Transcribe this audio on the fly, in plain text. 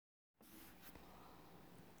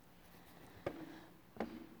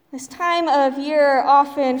This time of year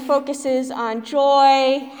often focuses on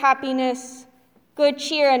joy, happiness, good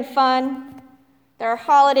cheer, and fun. There are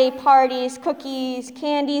holiday parties, cookies,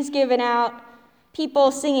 candies given out,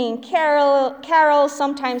 people singing carols,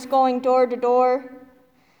 sometimes going door to door.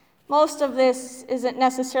 Most of this isn't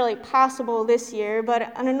necessarily possible this year,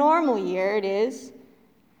 but on a normal year it is.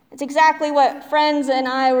 It's exactly what friends and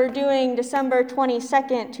I were doing December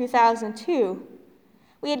 22nd, 2002.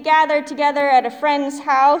 We had gathered together at a friend's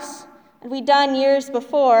house, and we'd done years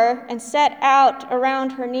before, and set out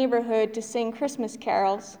around her neighborhood to sing Christmas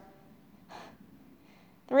carols.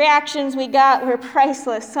 The reactions we got were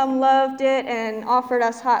priceless. Some loved it and offered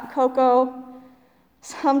us hot cocoa.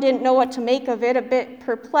 Some didn't know what to make of it, a bit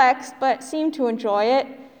perplexed, but seemed to enjoy it.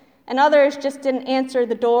 And others just didn't answer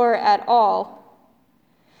the door at all.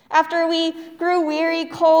 After we grew weary,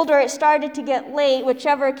 cold, or it started to get late,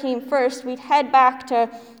 whichever came first, we'd head back to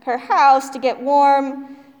her house to get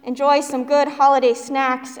warm, enjoy some good holiday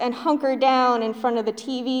snacks, and hunker down in front of the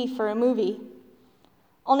TV for a movie.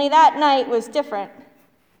 Only that night was different.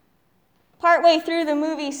 Partway through the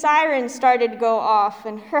movie, sirens started to go off,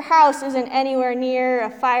 and her house isn't anywhere near a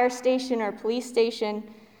fire station or police station,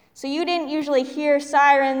 so you didn't usually hear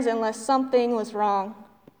sirens unless something was wrong.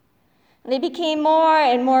 They became more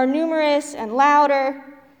and more numerous and louder.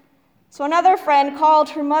 So another friend called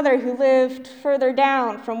her mother, who lived further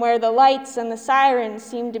down from where the lights and the sirens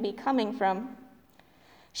seemed to be coming from.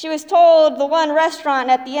 She was told the one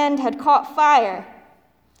restaurant at the end had caught fire.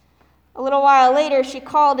 A little while later, she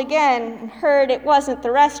called again and heard it wasn't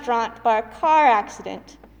the restaurant, but a car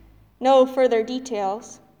accident. No further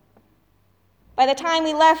details. By the time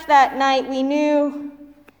we left that night, we knew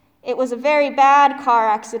it was a very bad car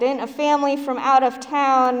accident, a family from out of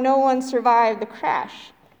town. No one survived the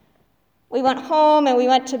crash. We went home and we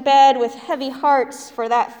went to bed with heavy hearts for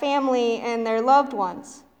that family and their loved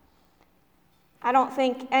ones. I don't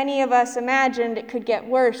think any of us imagined it could get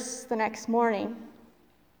worse the next morning.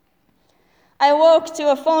 I awoke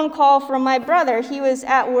to a phone call from my brother. He was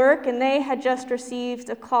at work and they had just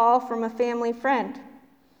received a call from a family friend.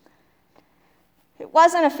 It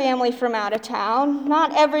wasn't a family from out of town.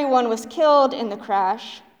 Not everyone was killed in the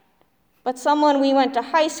crash, but someone we went to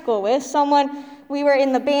high school with, someone we were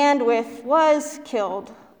in the band with, was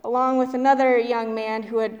killed, along with another young man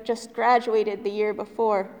who had just graduated the year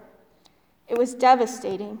before. It was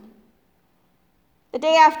devastating. The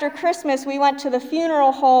day after Christmas, we went to the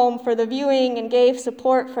funeral home for the viewing and gave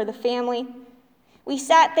support for the family. We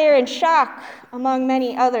sat there in shock, among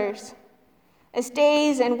many others. As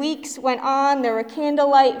days and weeks went on, there were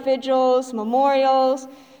candlelight vigils, memorials,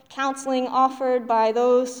 counseling offered by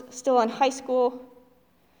those still in high school.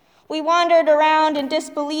 We wandered around in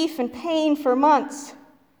disbelief and pain for months.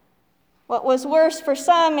 What was worse for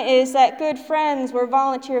some is that good friends were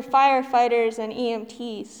volunteer firefighters and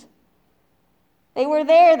EMTs. They were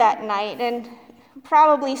there that night and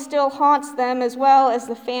probably still haunts them as well as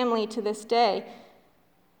the family to this day.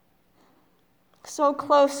 So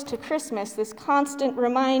close to Christmas, this constant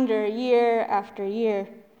reminder year after year.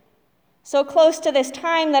 So close to this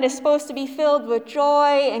time that is supposed to be filled with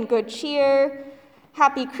joy and good cheer,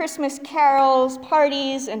 happy Christmas carols,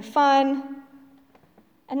 parties, and fun.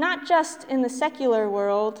 And not just in the secular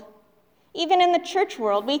world, even in the church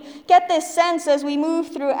world, we get this sense as we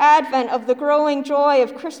move through Advent of the growing joy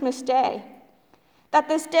of Christmas Day. That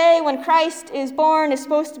this day when Christ is born is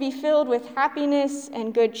supposed to be filled with happiness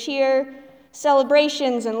and good cheer,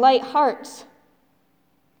 celebrations and light hearts.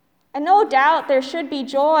 And no doubt there should be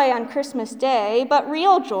joy on Christmas Day, but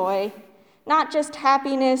real joy, not just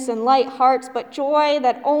happiness and light hearts, but joy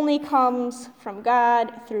that only comes from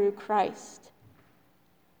God through Christ.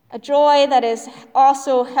 A joy that is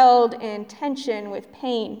also held in tension with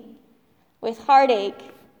pain, with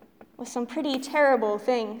heartache, with some pretty terrible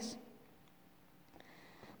things.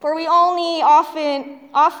 For we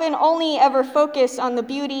often only ever focus on the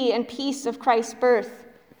beauty and peace of Christ's birth.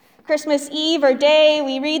 Christmas Eve or day,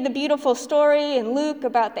 we read the beautiful story in Luke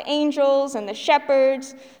about the angels and the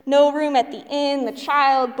shepherds, no room at the inn, the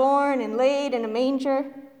child born and laid in a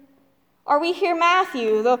manger. Or we hear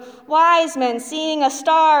Matthew, the wise men, seeing a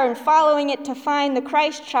star and following it to find the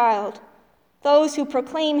Christ child, those who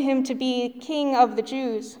proclaim him to be King of the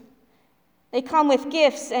Jews. They come with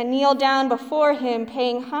gifts and kneel down before him,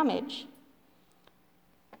 paying homage.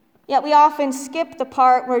 Yet we often skip the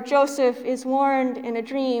part where Joseph is warned in a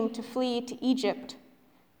dream to flee to Egypt,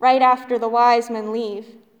 right after the wise men leave.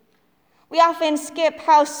 We often skip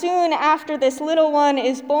how soon after this little one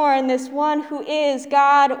is born, this one who is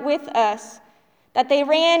God with us, that they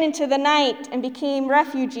ran into the night and became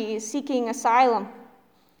refugees seeking asylum.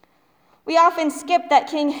 We often skip that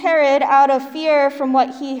King Herod, out of fear from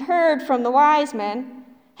what he heard from the wise men,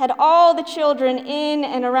 had all the children in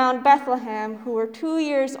and around Bethlehem who were 2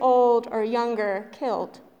 years old or younger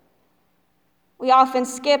killed. We often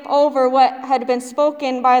skip over what had been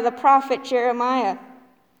spoken by the prophet Jeremiah.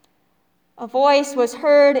 A voice was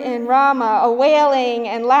heard in Ramah, a wailing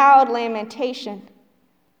and loud lamentation.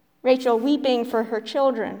 Rachel weeping for her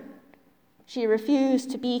children. She refused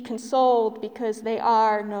to be consoled because they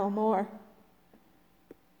are no more.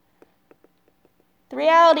 The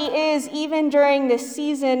reality is, even during this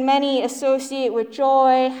season, many associate with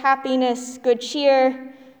joy, happiness, good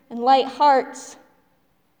cheer, and light hearts.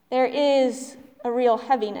 There is a real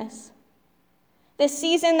heaviness. This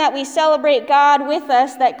season that we celebrate God with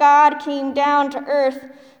us, that God came down to earth,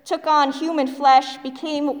 took on human flesh,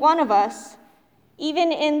 became one of us.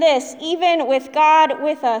 Even in this, even with God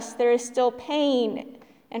with us, there is still pain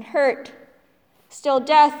and hurt, still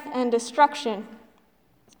death and destruction,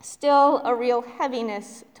 still a real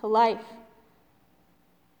heaviness to life.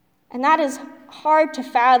 And that is hard to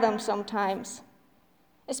fathom sometimes,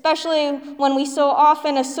 especially when we so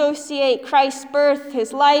often associate Christ's birth,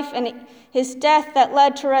 his life, and his death that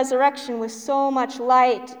led to resurrection with so much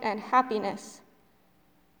light and happiness.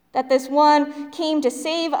 That this one came to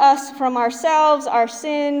save us from ourselves, our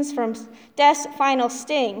sins, from death's final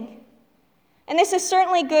sting. And this is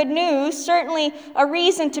certainly good news, certainly a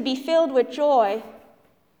reason to be filled with joy.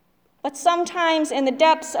 But sometimes in the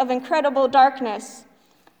depths of incredible darkness,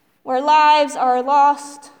 where lives are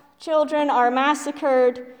lost, children are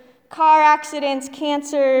massacred, car accidents,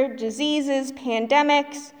 cancer, diseases,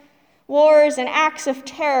 pandemics, wars, and acts of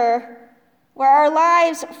terror, where our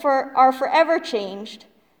lives are forever changed,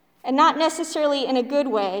 and not necessarily in a good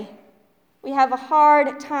way, we have a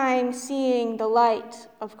hard time seeing the light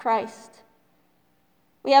of Christ.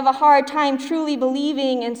 We have a hard time truly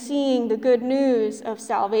believing and seeing the good news of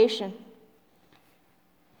salvation.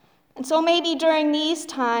 And so maybe during these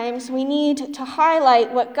times, we need to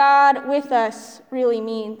highlight what God with us really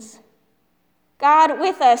means. God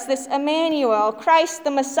with us, this Emmanuel, Christ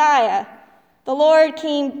the Messiah, the Lord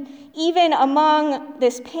came even among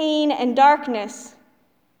this pain and darkness.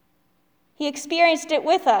 He experienced it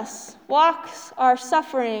with us, walks our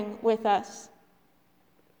suffering with us.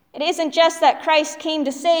 It isn't just that Christ came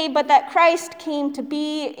to save, but that Christ came to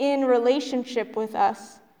be in relationship with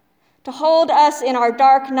us, to hold us in our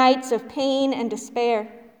dark nights of pain and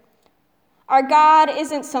despair. Our God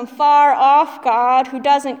isn't some far-off God who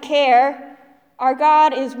doesn't care. Our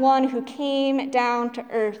God is one who came down to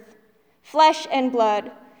earth, flesh and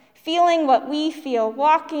blood, feeling what we feel,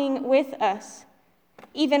 walking with us,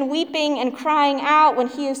 even weeping and crying out when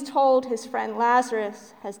he is told his friend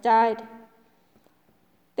Lazarus has died.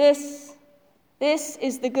 This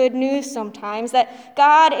is the good news sometimes, that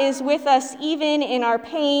God is with us even in our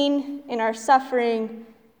pain, in our suffering,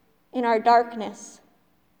 in our darkness.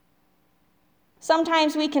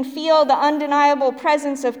 Sometimes we can feel the undeniable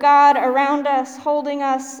presence of God around us, holding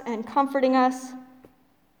us and comforting us.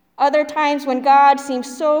 Other times when God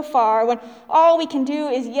seems so far, when all we can do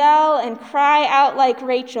is yell and cry out like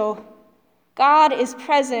Rachel, God is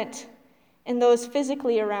present in those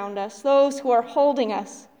physically around us, those who are holding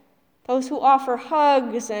us, those who offer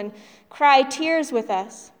hugs and cry tears with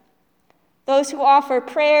us, those who offer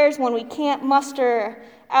prayers when we can't muster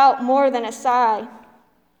out more than a sigh,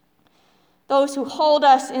 those who hold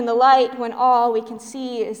us in the light when all we can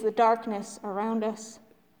see is the darkness around us.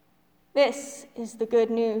 This is the good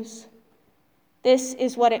news. This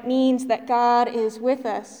is what it means that God is with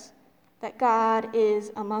us, that God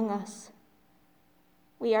is among us.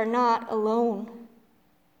 We are not alone.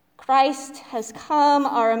 Christ has come,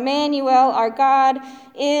 our Emmanuel, our God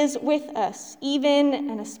is with us, even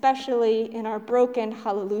and especially in our broken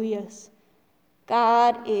hallelujahs.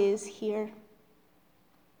 God is here.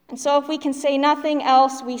 And so if we can say nothing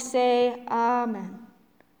else, we say, Amen.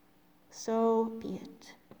 So be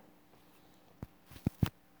it.